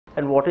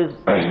And what is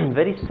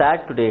very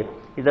sad today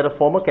is that a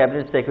former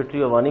cabinet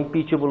secretary of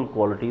unimpeachable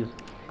qualities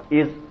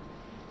is...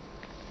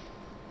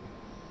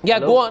 Yeah,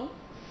 Hello?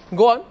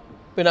 Go on,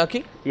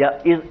 Pinaki.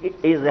 Yeah,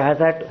 has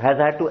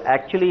had to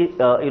actually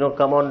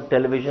come on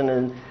television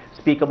and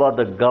speak about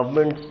the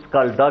government's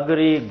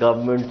skullduggery,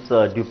 government's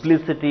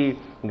duplicity,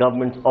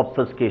 government's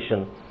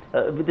obfuscation.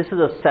 This is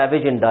a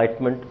savage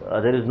indictment.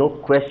 There is no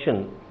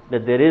question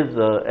that there is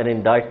an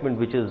indictment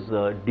which is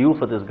due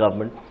for this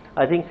government.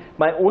 I think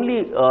my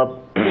only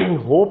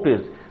hope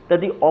is that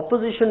the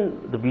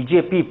opposition, the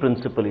BJP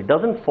principally,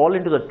 doesn't fall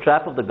into the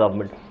trap of the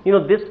government.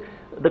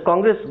 The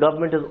Congress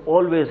government has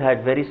always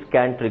had very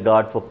scant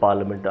regard for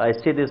Parliament. I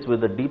say this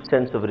with a deep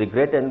sense of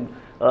regret and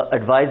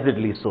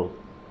advisedly so.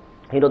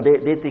 They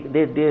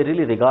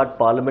really regard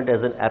Parliament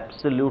as an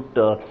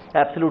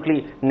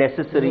absolutely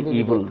necessary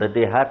evil that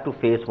they have to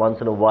face once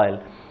in a while.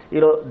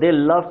 They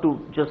love to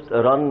just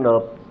run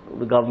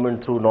the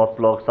government through North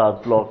Block,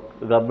 South Block.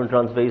 The government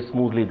runs very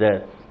smoothly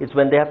there. It's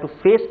when they have to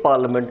face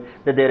Parliament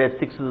that they're at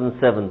 6s and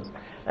 7s.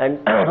 And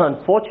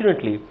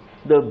unfortunately,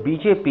 the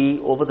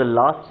BJP over the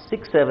last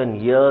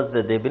 6-7 years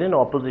that they've been in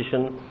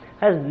opposition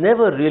has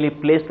never really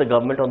placed the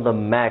government on the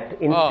mat.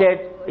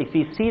 Instead, if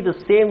we see the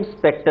same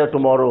spectre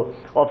tomorrow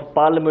of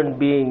Parliament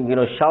being,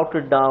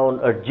 shouted down,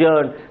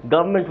 adjourned,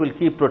 government will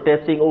keep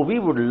protesting. Oh, we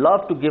would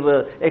love to give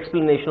an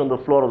explanation on the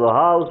floor of the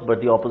House,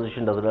 but the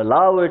opposition doesn't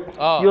allow it.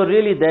 You're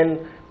really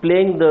then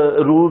playing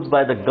the rules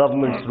by the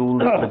government's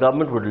rules. The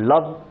government would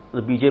love the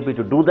BJP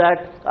to do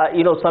that.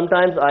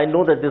 Sometimes I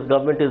know that this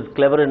government is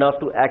clever enough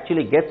to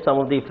actually get some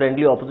of the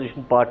friendly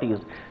opposition parties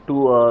to,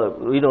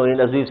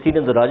 as we've seen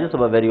in the Rajya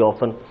Sabha very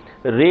often,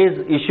 raise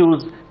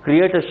issues,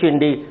 create a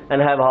shindy and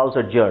have House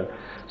adjourned.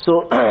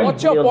 So,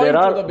 what's your point there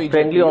are to the BJP?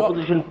 Friendly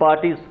opposition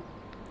parties.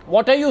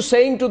 What are you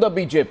saying to the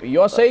BJP?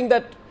 You're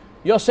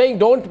saying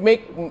don't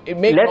make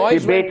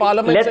noise when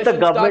Parliament session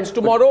starts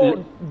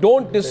tomorrow.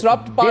 Don't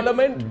disrupt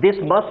Parliament. This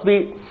must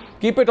be...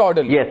 Keep it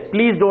orderly. Yes,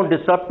 please don't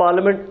disrupt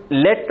Parliament.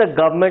 Let the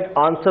government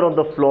answer on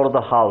the floor of the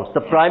House.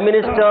 The Prime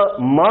Minister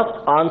must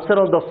answer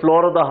on the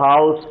floor of the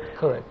House.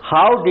 Correct.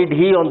 How did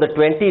he on the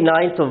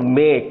 29th of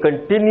May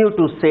continue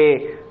to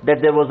say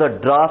that there was a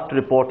draft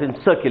report in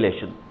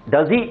circulation?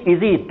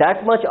 Is he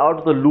that much out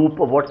of the loop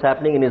of what's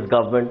happening in his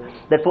government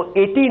that for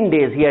 18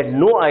 days he had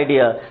no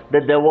idea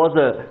that there was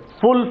a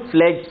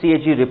full-fledged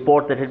CAG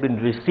report that had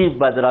been received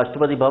by the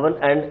Rashtrapati Bhavan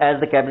and,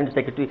 as the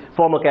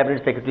former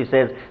cabinet secretary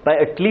says, by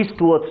at least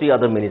 2 or 3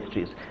 other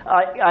ministries?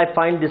 I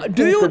find this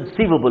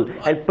inconceivable,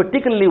 and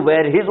particularly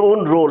where his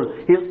own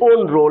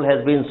role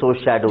has been so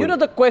shadowy.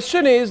 The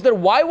question is that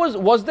why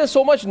was there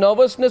so much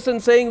nervousness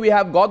in saying we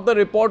have got the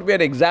report, we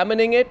are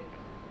examining it,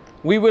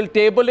 we will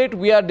table it,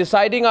 we are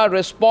deciding our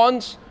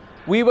response,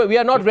 we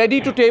are not ready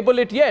to table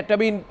it yet? I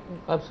mean,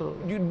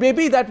 absolutely.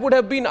 Maybe that would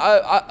have been,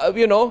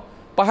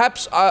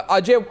 perhaps,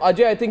 Ajay,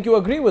 I think you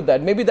agree with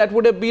that. Maybe that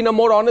would have been a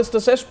more honest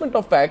assessment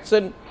of facts.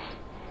 And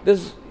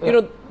this,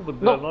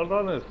 But they are not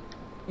honest.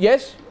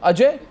 Yes,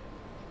 Ajay?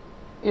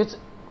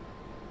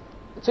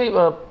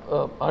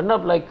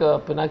 Arnab, like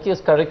Pinaki has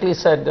correctly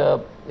said,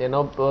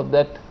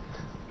 that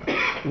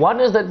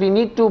one is that we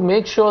need to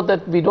make sure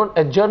that we don't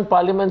adjourn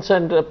parliaments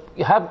and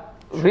have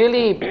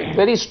really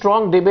very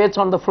strong debates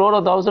on the floor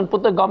of the House and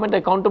put the government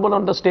accountable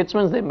on the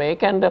statements they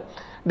make. And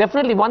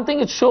definitely one thing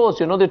it shows,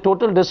 the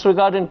total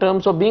disregard in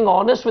terms of being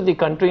honest with the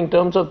country in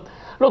terms of,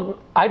 look,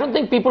 I don't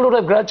think people would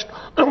have grudged,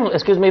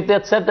 excuse me, if they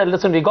had said that,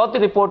 listen, we got the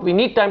report, we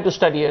need time to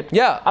study it.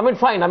 Yeah. I mean,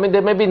 fine. I mean,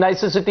 there may be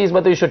niceties,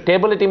 whether you should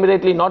table it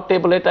immediately, not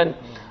table it, and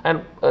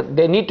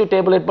they need to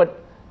table it,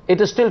 but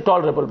it is still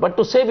tolerable. But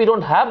to say we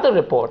don't have the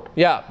report,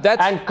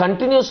 and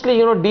continuously,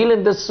 deal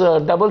in this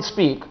double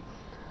speak,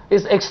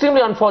 is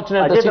extremely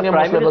unfortunate at the senior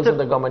most levels of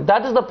the government.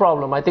 That is the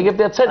problem. I think if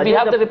they had said, we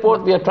have the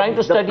report, we are trying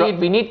to study it,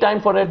 we need time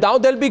for it. Now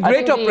there'll be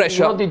greater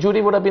pressure. The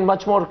jury would have been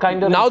much more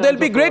kinder. Now there'll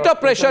be greater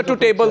pressure to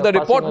table the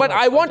report. But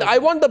I want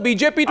the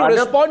BJP to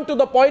respond to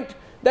the point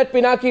that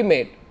Pinaki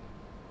made.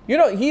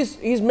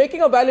 He's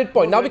making a valid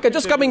point. Now,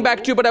 just coming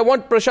back to you, but I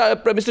want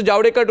Mr.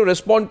 Javadekar to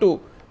respond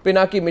to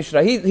Pinaki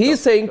Mishra. He's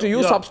saying to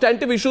you,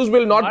 substantive issues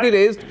will not be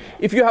raised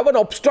if you have an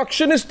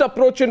obstructionist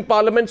approach in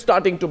Parliament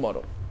starting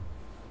tomorrow.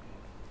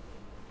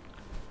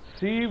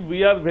 See,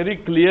 we are very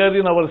clear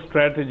in our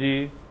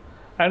strategy,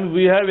 and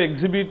we have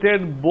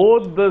exhibited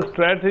both the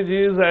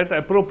strategies at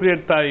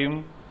appropriate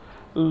time.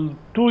 2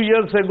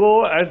 years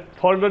ago,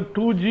 for the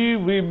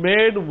 2G, we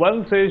made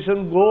one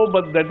session go,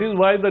 but that is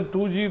why the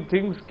 2G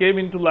things came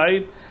into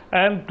light,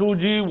 and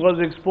 2G was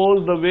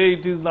exposed the way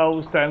it is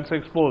now stands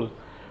exposed.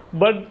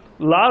 But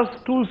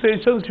last 2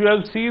 sessions, you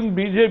have seen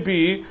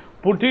BJP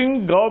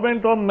putting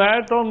government on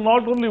mat on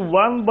not only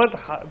one, but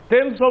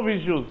tens of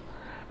issues.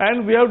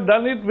 And we have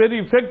done it very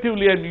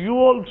effectively, and you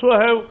also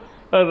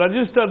have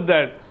registered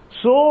that.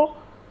 So,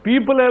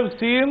 people have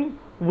seen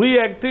we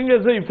acting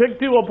as an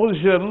effective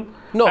opposition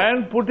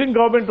and putting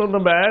government on the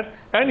mat,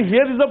 and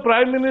here is the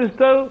Prime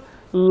Minister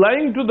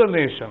lying to the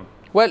nation.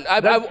 Well,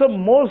 that's the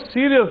most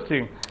serious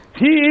thing.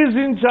 He is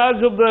in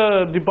charge of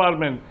the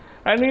department,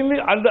 and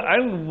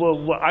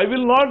I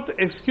will not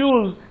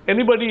excuse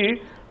anybody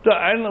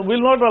and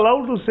will not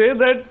allow to say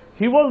that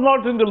he was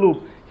not in the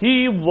loop.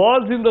 He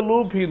was in the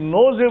loop. He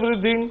knows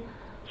everything.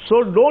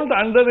 So don't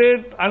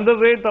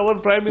underrate our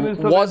Prime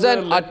Minister. Was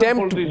an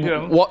attempt.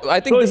 I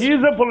think so he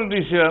is a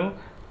politician.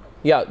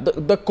 Yeah,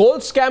 the coal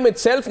scam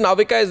itself,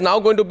 Navika, is now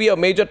going to be a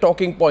major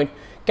talking point.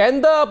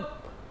 Can the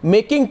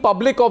making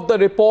public of the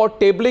report,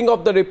 tabling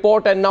of the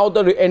report, and now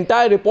the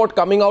entire report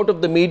coming out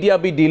of the media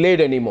be delayed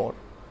anymore?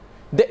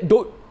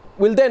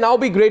 Will there now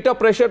be greater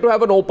pressure to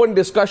have an open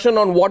discussion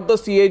on what the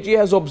CAG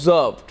has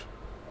observed,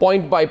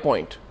 point by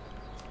point?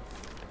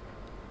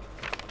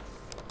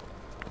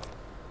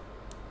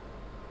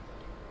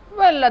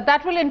 Well,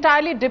 that will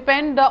entirely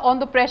depend on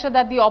the pressure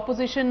that the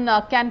opposition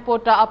can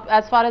put up.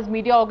 As far as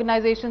media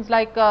organizations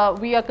like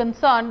we are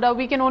concerned,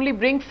 we can only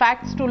bring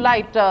facts to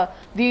light.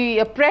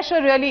 The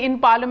pressure really in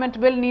Parliament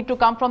will need to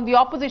come from the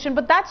opposition.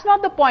 But that's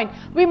not the point.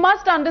 We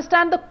must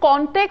understand the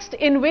context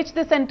in which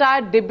this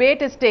entire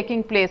debate is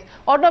taking place.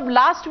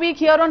 Last week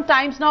here on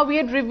Times Now, we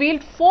had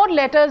revealed 4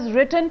 letters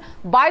written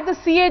by the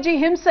CAG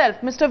himself,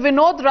 Mr.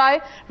 Vinod Rai,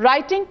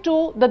 writing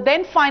to the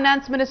then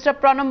Finance Minister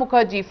Pranab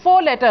Mukherjee.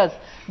 4 letters.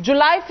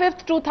 July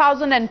 5th,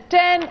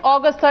 2010,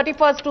 August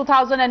 31st,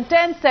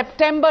 2010,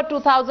 September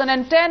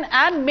 2010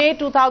 and May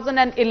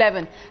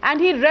 2011. And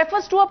he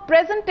refers to a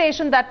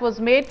presentation that was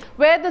made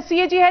where the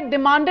CAG had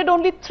demanded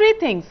only 3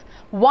 things.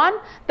 One,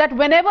 that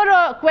whenever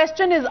a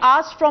question is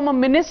asked from a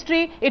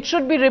ministry, it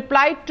should be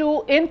replied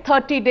to in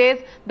 30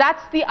 days.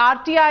 That's the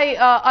RTI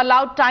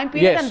allowed time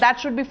period, yes. And that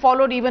should be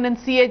followed even in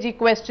CAG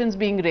questions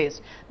being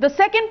raised. The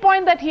second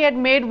point that he had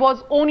made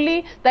was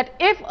only that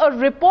if a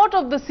report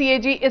of the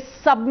CAG is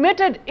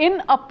submitted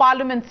in a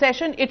Parliament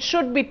session, it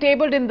should be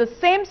tabled in the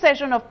same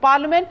session of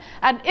Parliament,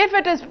 and if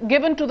it is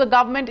given to the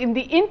government in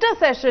the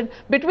intercession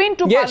between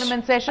 2 yes,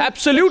 Parliament sessions,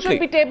 absolutely. it should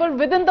be tabled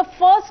within the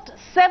first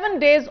 7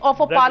 days of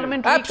a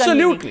Parliament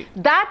reconvening. Absolutely.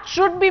 That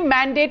should be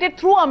mandated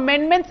through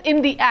amendments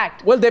in the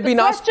Act. Well, the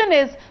question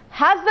is,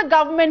 has the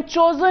government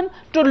chosen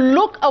to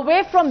look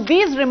away from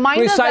these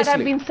reminders that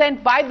have been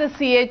sent by the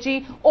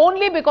CAG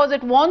only because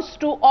it wants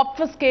to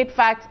obfuscate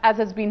facts, as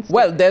has been stated?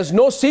 Well, there's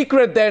no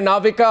secret there,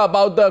 Navika,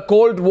 about the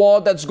Cold War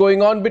that's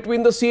going on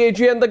between the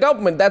CAG and the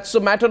government. That's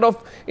a matter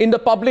of in the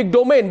public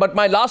domain. But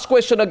my last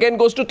question again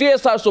goes to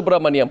TSR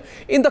Subramaniam.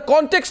 In the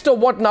context of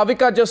what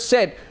Navika just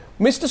said,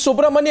 Mr.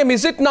 Subramaniam,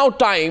 is it now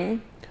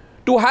time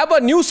to have a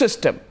new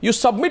system? You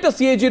submit a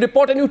CAG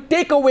report and you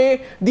take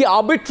away the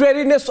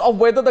arbitrariness of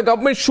whether the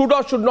government should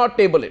or should not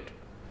table it.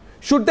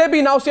 Should there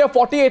be now, say, a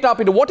 48-hour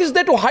period? What is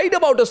there to hide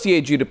about a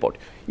CAG report?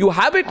 You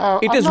have it,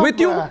 it is with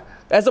you.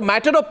 As a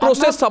matter of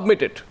process,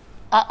 submit it.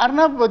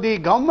 Arnab, the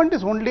government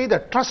is only the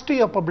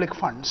trustee of public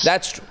funds.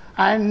 That's true.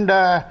 And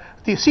the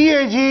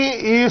CAG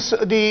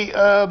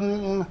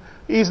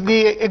is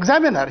the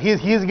examiner. He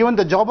is given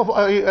the job of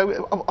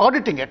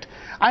auditing it.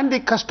 And the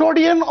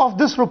custodian of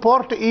this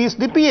report is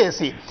the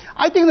PAC.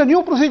 I think the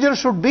new procedure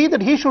should be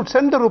that he should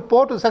send the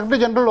report to the Secretary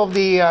General of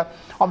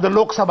the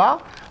Lok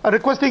Sabha,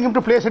 requesting him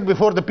to place it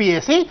before the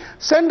PAC,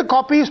 send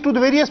copies to the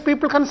various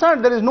people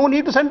concerned. There is no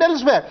need to send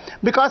elsewhere.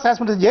 Because as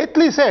Mr.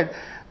 Jaitley said,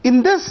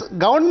 in this,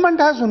 government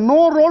has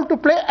no role to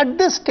play at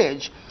this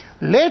stage.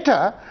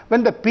 Later,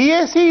 when the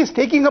PAC is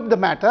taking up the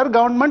matter,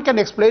 government can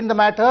explain the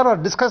matter or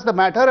discuss the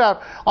matter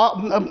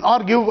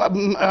or give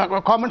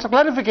comments or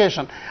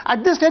clarification.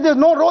 At this stage, there is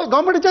no role.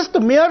 Government is just the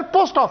mere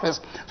post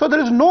office. So there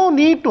is no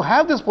need to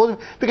have this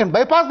post. We can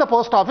bypass the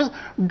post office.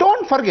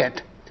 Don't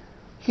forget,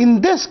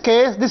 in this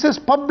case, this is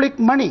public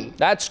money.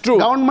 That's true.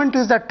 Government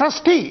is the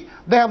trustee.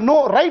 They have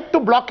no right to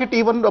block it,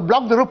 even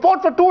block the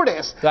report for 2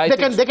 days.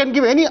 They can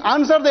give any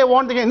answer they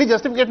want, any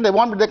justification they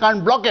want, but they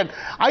can't block it.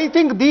 I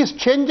think these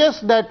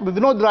changes that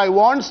Vinod Rai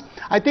wants,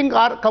 I think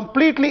are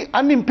completely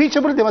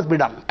unimpeachable. They must be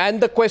done. And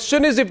the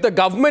question is, if the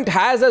government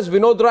has, as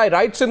Vinod Rai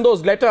writes in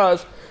those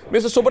letters,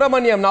 Mr.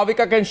 Subramaniam,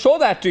 Navika can show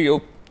that to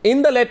you.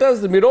 In the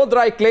letters, Vinod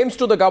Rai claims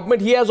to the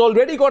government he has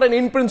already got an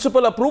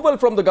in-principle approval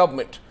from the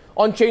government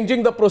on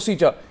changing the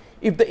procedure.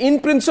 If the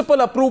in-principle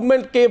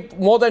approval came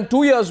more than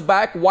 2 years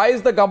back, why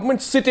is the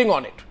government sitting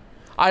on it?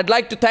 I'd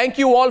like to thank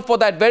you all for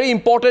that very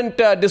important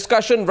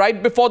discussion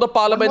right before the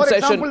Parliament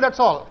session. Example, that's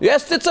all.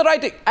 Yes, it's a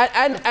right.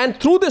 And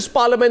through this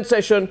Parliament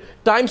session,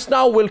 Times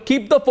Now will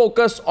keep the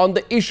focus on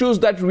the issues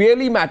that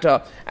really matter.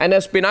 And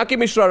as Pinaki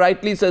Mishra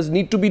rightly says,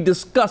 need to be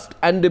discussed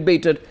and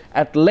debated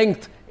at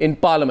length in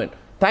Parliament.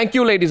 Thank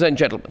you, ladies and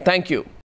gentlemen. Thank you.